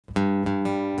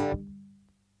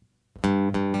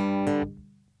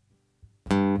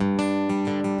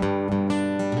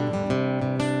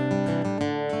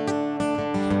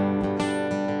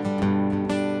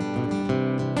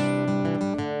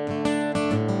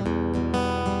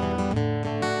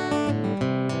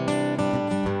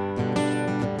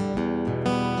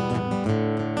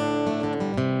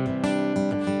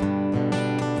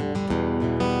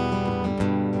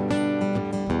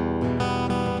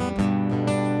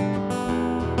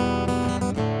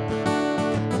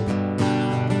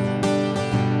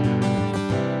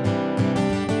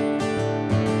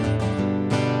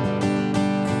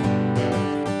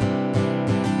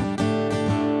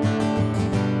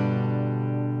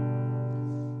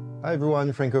Hi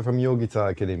everyone, Franco from Your Guitar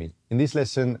Academy. In this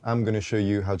lesson, I'm going to show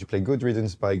you how to play Good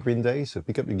Riddance by Green Day. So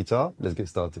pick up your guitar, let's get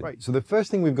started. Right, so the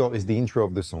first thing we've got is the intro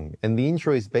of the song. And the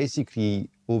intro is basically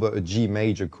over a G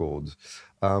major chord.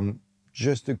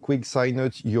 Just a quick side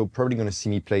note, you're probably going to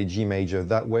see me play G major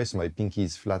that way. So my pinky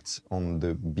is flat on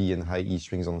the B and high E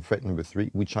strings on fret number 3,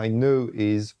 which I know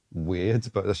is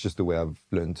weird, but that's just the way I've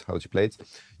learned how to play it.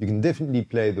 You can definitely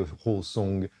play the whole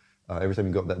song every time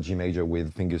you got that G major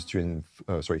with fingers 3 and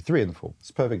 4.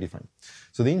 It's perfectly fine.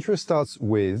 So the intro starts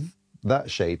with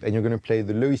that shape, and you're going to play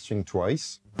the low E string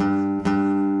twice.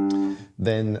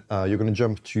 Then you're going to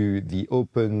jump to the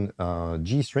open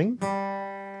G string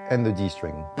and the D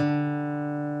string.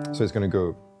 So it's going to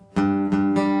go.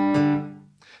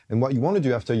 And what you want to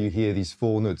do after you hear these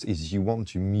 4 notes is you want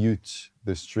to mute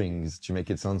the strings to make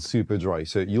it sound super dry.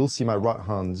 So you'll see my right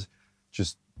hand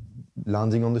just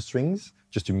landing on the strings,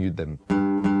 just to mute them.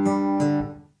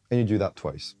 And you do that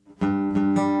twice.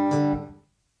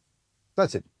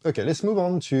 That's it. Okay, let's move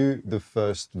on to the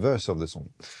first verse of the song.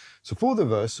 So for the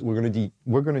verse, we're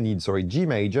gonna need G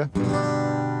major,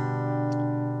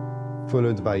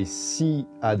 followed by C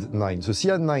add 9. So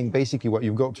C add 9, basically what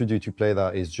you've got to do to play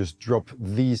that is just drop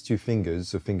these 2 fingers,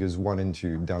 so fingers 1 and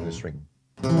 2 down the string.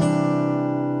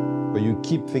 But you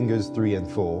keep fingers 3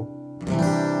 and 4.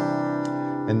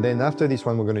 And then after this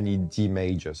one, we're going to need D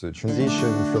major. So the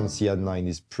transition from C add 9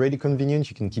 is pretty convenient.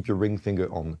 You can keep your ring finger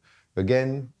on.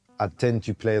 Again, I tend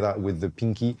to play that with the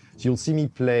pinky. So you'll see me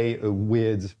play a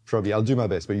weird, probably, I'll do my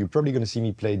best, but you're probably going to see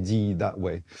me play D that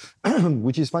way,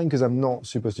 which is fine because I'm not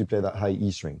supposed to play that high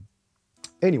E string.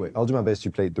 Anyway, I'll do my best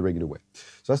to play it the regular way.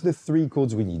 So that's the 3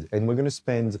 chords we need. And we're going to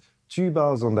spend 2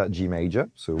 bars on that G major.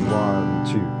 So 1,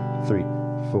 2, 3,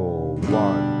 4,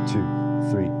 1, 2,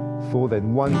 3, 4,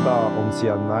 then 1 bar on C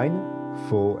add 9,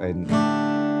 4, and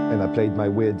I played my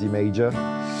weird D major,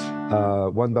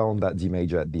 1 bar on that D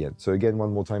major at the end. So again,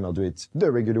 one more time, I'll do it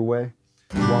the regular way.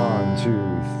 1,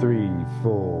 2, 3,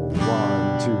 4,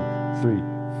 1, 2, 3,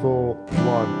 4,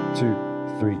 1, 2,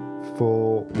 3,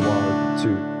 4, 1,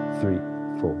 2, 3,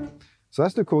 4. So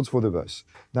that's the chords for the verse.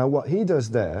 Now what he does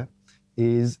there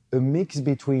is a mix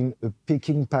between a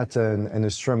picking pattern and a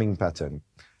strumming pattern.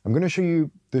 I'm going to show you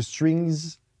the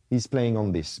strings he's playing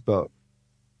on this, but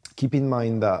keep in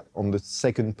mind that on the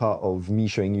second part of me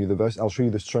showing you the verse, I'll show you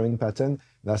the strumming pattern.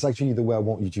 That's actually the way I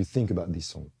want you to think about this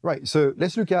song. Right, so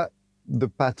let's look at the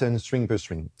pattern string per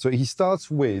string. So he starts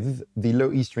with the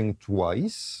low E string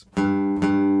twice,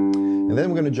 and then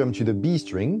we're going to jump to the B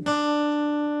string,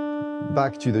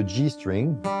 back to the G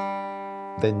string,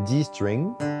 then D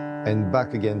string, and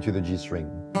back again to the G string.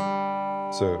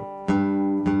 So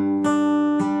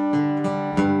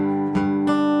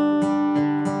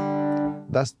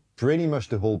that's pretty much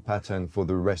the whole pattern for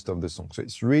the rest of the song. So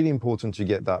it's really important to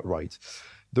get that right.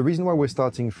 The reason why we're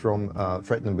starting from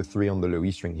fret number 3 on the low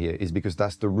E string here is because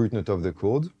that's the root note of the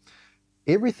chord.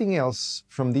 Everything else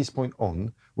from this point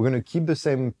on, we're going to keep the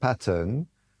same pattern,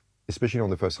 especially on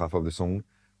the first half of the song,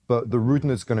 but the root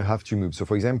note's going to have to move. So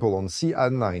for example, on C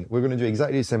add 9, we're going to do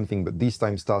exactly the same thing, but this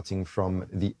time starting from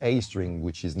the A string,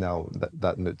 which is now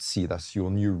that note C. That's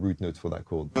your new root note for that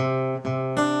chord.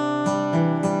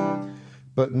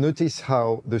 But notice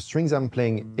how the strings I'm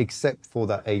playing, except for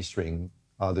that A string,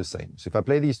 are the same. So if I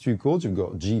play these 2 chords, you've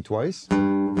got G twice. Played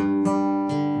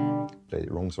it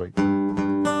wrong, sorry.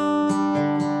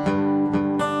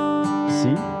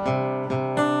 C.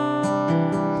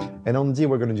 And on D,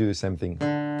 we're going to do the same thing.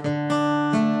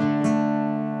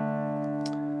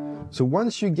 So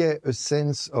once you get a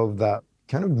sense of that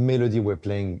kind of melody we're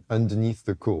playing underneath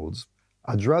the chords,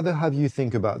 I'd rather have you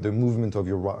think about the movement of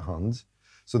your right hand.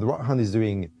 So the right hand is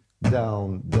doing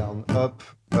down, down, up,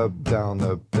 down, down,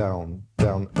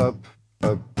 down, up,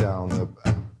 down, up.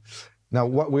 Now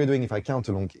what we're doing, if I count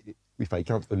along,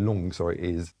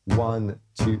 is 1,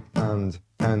 2, and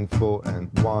 4,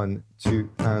 and 1, 2,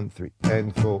 and 3,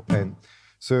 and 4, and.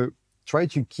 So try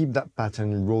to keep that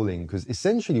pattern rolling, because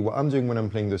essentially what I'm doing when I'm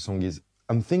playing the song is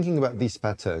I'm thinking about this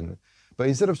pattern, but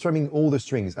instead of strumming all the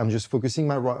strings, I'm just focusing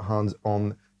my right hand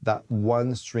on that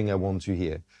one string I want to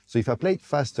hear. So if I play it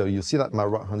faster, you'll see that my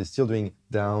right hand is still doing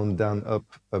down, down, up,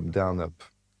 down, up.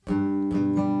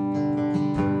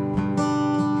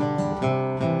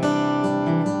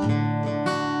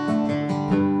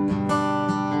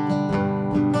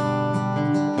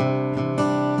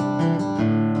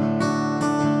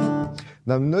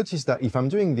 Now notice that if I'm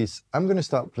doing this, I'm going to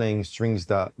start playing strings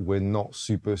that we're not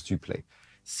supposed to play.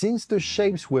 Since the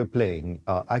shapes we're playing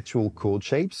are actual chord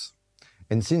shapes,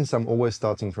 and since I'm always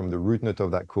starting from the root note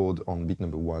of that chord on beat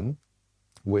number 1,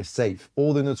 we're safe.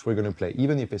 All the notes we're going to play,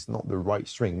 even if it's not the right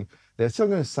string, they're still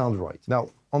going to sound right. Now,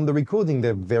 on the recording,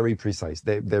 they're very precise.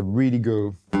 They really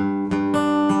go.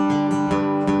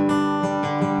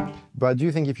 But I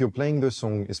do think if you're playing the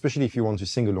song, especially if you want to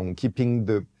sing along, keeping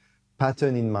the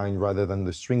pattern in mind rather than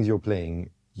the strings you're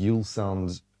playing, you'll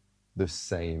sound the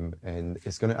same. And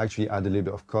it's going to actually add a little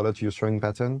bit of color to your strumming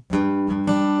pattern.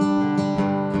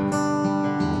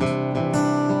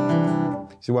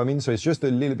 See what I mean? So it's just a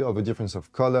little bit of a difference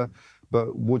of color,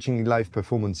 but watching live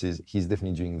performances, he's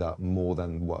definitely doing that more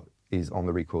than what is on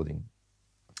the recording.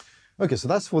 Okay, so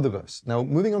that's for the verse. Now,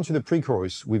 moving on to the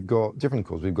pre-chorus, we've got different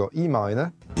chords. We've got E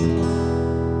minor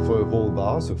for a whole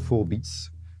bar, so 4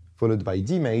 beats, followed by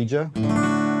D major,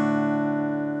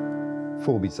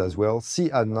 4 beats as well, C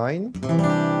add 9,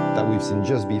 that we've seen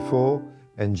just before,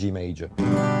 and G major.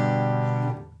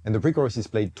 And the pre-chorus is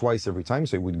played twice every time,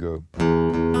 so it would go.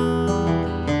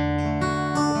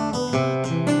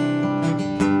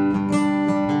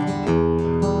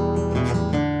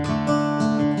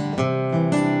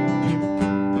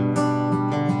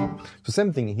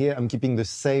 Same thing here, I'm keeping the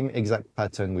same exact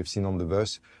pattern we've seen on the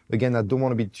verse. Again, I don't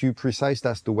want to be too precise,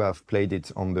 that's the way I've played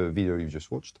it on the video you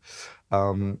just watched.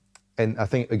 And I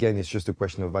think, again, it's just a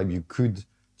question of vibe. You could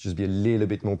just be a little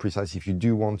bit more precise if you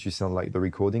do want to sound like the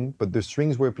recording, but the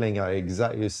strings we're playing are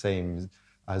exactly the same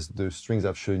as the strings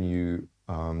I've shown you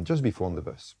just before on the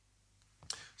verse.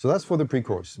 So that's for the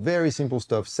pre-chorus. Very simple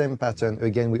stuff, same pattern.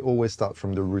 Again, we always start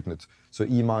from the root note. So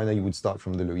E minor, you would start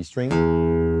from the low E string.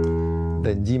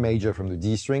 Then D major from the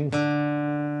D string,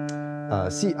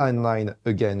 C add 9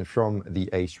 again from the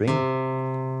A string,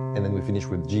 and then we finish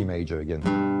with G major again.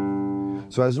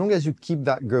 So as long as you keep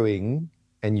that going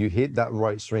and you hit that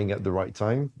right string at the right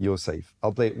time, you're safe.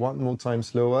 I'll play it one more time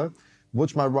slower.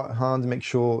 Watch my right hand, make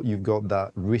sure you've got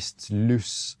that wrist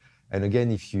loose. And again,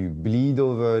 if you bleed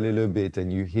over a little bit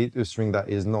and you hit a string that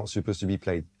is not supposed to be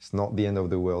played, it's not the end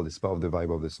of the world, it's part of the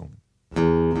vibe of the song.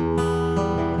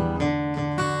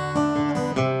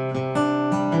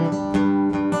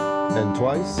 And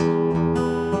twice.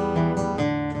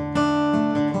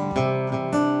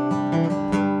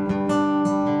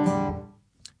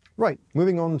 Right,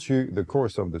 moving on to the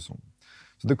chorus of the song.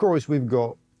 So the chorus, we've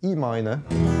got E minor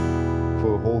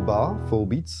for a whole bar, 4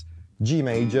 beats, G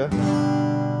major,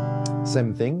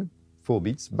 same thing, 4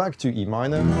 beats, back to E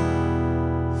minor,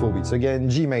 4 beats again,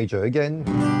 G major again,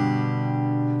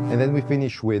 and then we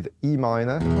finish with E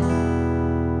minor,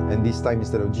 and this time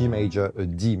instead of G major, a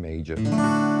D major.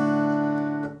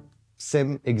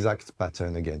 Same exact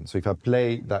pattern again. So if I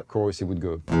play that chorus, it would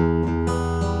go.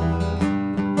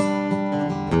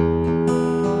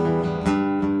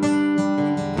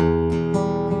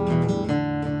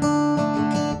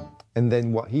 And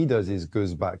then what he does is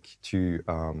goes back to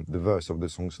the verse of the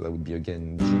song, so that would be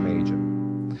again G major.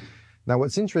 Now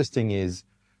what's interesting is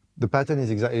the pattern is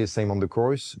exactly the same on the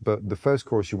chorus, but the first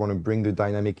chorus you want to bring the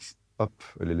dynamics up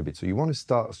a little bit. So you want to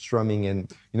start strumming,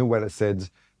 and you know what I said,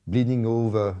 bleeding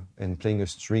over and playing a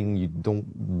string you don't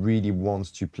really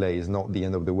want to play is not the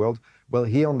end of the world. Well,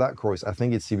 here on that chorus, I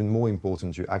think it's even more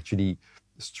important to actually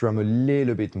strum a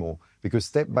little bit more, because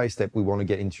step by step we want to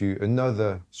get into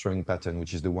another strumming pattern,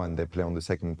 which is the one they play on the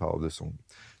second part of the song.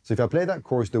 So if I play that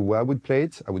chorus the way I would play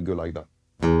it, I would go like that.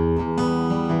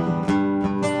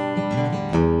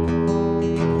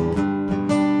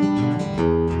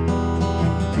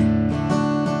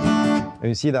 And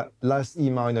you see that last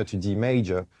E minor to D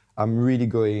major, I'm really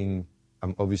going,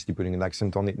 I'm obviously putting an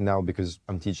accent on it now because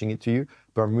I'm teaching it to you,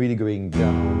 but I'm really going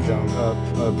down, down, up,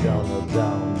 down, up,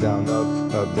 down, down,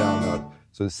 up, down, up.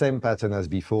 So the same pattern as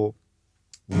before.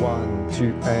 1,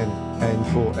 2, and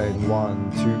 4, and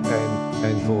 1, 2,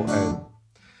 and 4,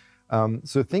 and.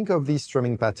 So think of this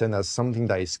strumming pattern as something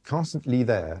that is constantly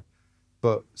there,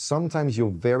 but sometimes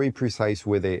you're very precise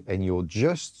with it and you're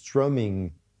just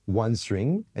strumming one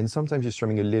string, and sometimes you're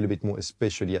strumming a little bit more,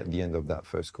 especially at the end of that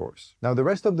first chorus. Now the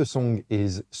rest of the song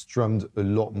is strummed a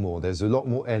lot more. There's a lot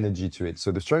more energy to it.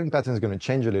 So the strumming pattern is going to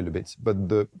change a little bit, but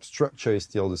the structure is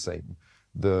still the same.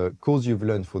 The chords you've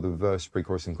learned for the verse,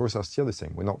 pre-chorus, and chorus are still the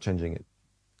same. We're not changing it.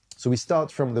 So we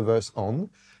start from the verse on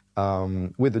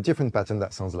with a different pattern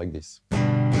that sounds like this.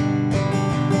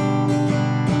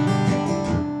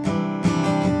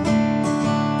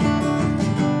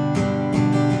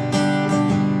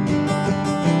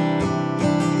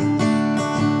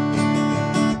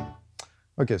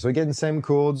 Okay, so again, same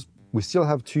chords. We still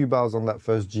have 2 bars on that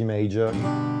first G major,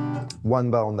 1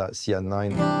 bar on that C add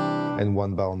 9, and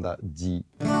 1 bar on that D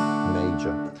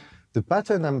major. The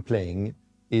pattern I'm playing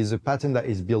is a pattern that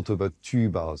is built over 2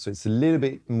 bars, so it's a little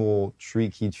bit more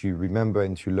tricky to remember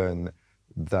and to learn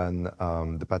than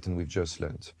the pattern we've just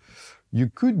learned. You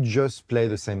could just play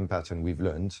the same pattern we've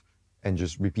learned and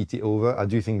just repeat it over. I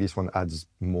do think this one adds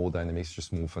more dynamics,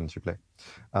 just more fun to play.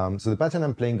 So the pattern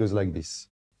I'm playing goes like this.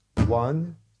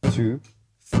 1, 2,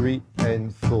 3,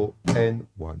 and 4, and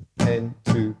 1, and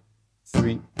 2,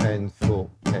 3, and 4,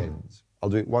 and. I'll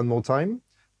do it one more time.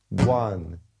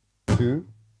 1, 2,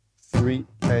 3,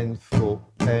 and 4,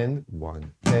 and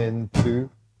 1, and 2,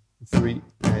 3,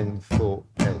 and 4,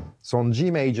 and. So on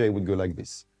G major, it would go like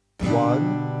this.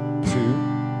 1, 2,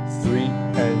 3,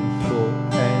 and 4,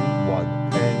 and 1,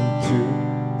 and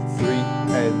 2, 3,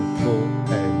 and 4,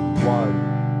 and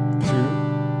 1, 2,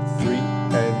 3,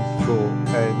 and 4,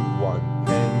 and 1,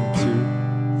 and 2,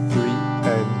 3,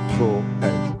 and 4,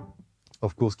 and.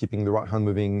 Of course, keeping the right hand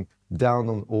moving down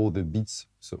on all the beats,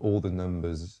 so all the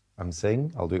numbers I'm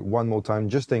saying. I'll do it one more time,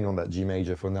 just staying on that G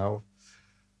major for now.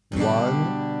 1,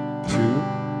 2,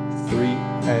 3,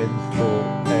 and 4,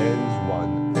 and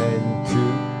 1, and 2,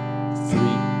 3,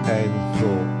 and 4,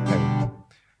 and.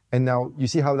 And now you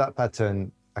see how that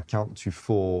pattern accounts to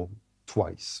 4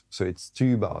 twice. So it's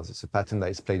 2 bars. It's a pattern that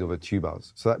is played over 2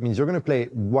 bars. So that means you're going to play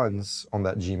it once on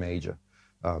that G major,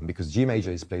 because G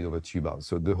major is played over 2 bars.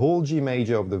 So the whole G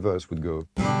major of the verse would go.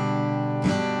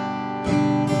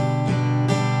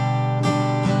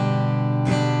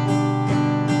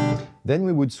 Then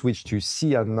we would switch to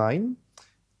C add 9,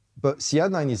 but C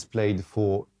add 9 is played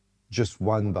for just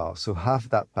 1 bar, so half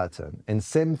that pattern. And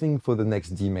same thing for the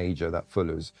next D major that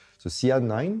follows. So C add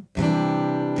 9.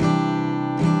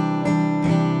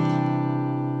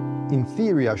 In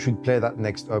theory, I should play that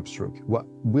next upstroke. What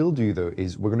we'll do though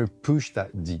is we're going to push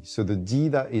that D. So the D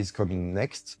that is coming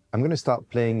next, I'm going to start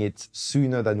playing it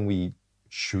sooner than we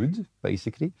should,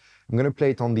 basically. I'm going to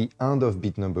play it on the end of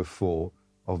beat number 4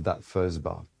 of that first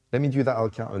bar. Let me do that, I'll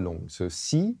count along. So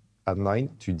C add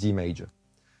 9 to D major.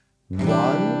 1,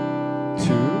 2,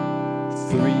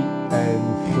 3,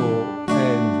 and 4,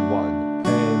 and 1,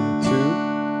 and 2,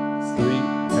 3,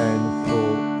 and 4,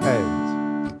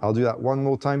 and. I'll do that one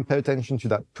more time. Pay attention to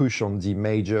that push on D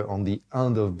major on the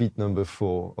end of beat number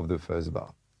 4 of the first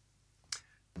bar.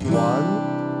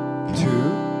 1, 2,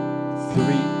 3,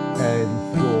 and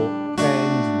 4,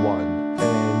 and 1,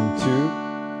 and 2,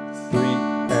 3,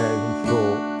 and 4,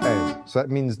 and. So that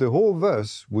means the whole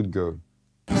verse would go.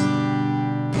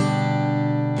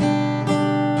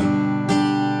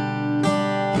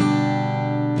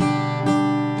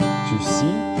 To C,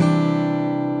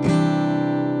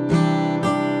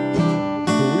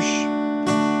 push,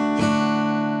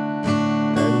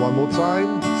 and one more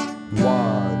time.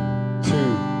 1, 2,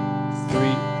 3,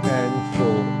 and 4,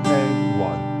 and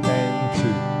 1, and 2,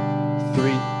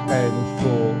 3, and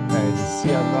 4, and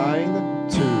C add 9,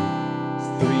 2,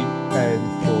 3, and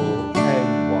 4, and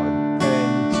 1,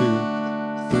 and 2,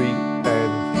 3,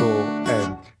 and 4,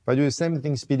 and. If I do the same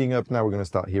thing speeding up now, we're going to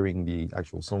start hearing the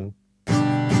actual song.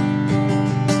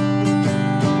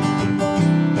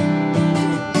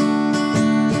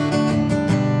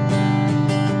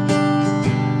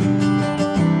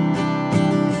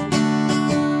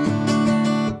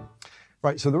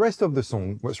 Right, so the rest of the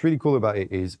song, what's really cool about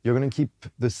it is you're going to keep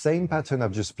the same pattern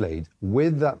I've just played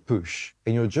with that push,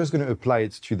 and you're just going to apply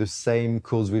it to the same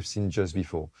chords we've seen just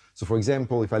before. So for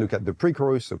example, if I look at the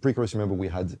pre-chorus, so pre-chorus, remember we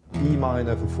had E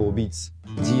minor for 4 beats,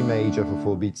 D major for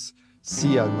 4 beats,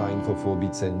 C add 9 for 4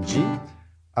 beats, and G.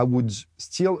 I would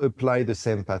still apply the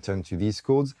same pattern to these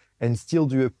chords and still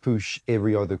do a push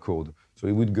every other chord. So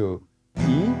it would go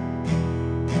E,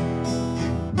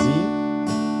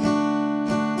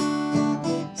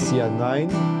 C add 9,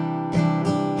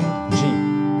 G.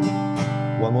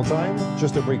 One more time,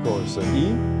 just a pre-chorus. So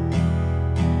E,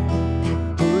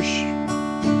 push,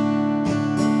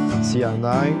 C add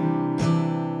 9,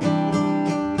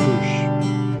 push.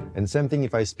 And same thing,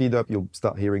 if I speed up, you'll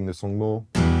start hearing the song more.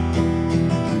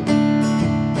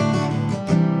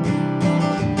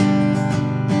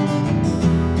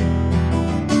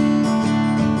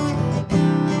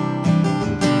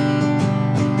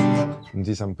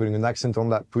 Notice I'm putting an accent on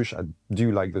that push. I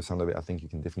do like the sound of it. I think you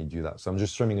can definitely do that. So I'm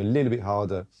just strumming a little bit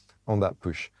harder on that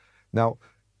push. Now,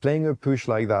 playing a push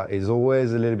like that is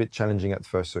always a little bit challenging at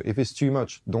first. So if it's too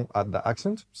much, don't add that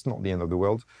accent. It's not the end of the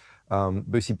world. But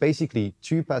you see, basically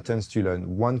 2 patterns to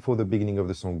learn, one for the beginning of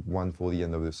the song, one for the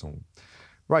end of the song.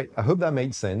 Right, I hope that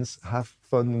made sense. Have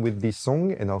fun with this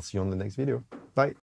song, and I'll see you on the next video. Bye.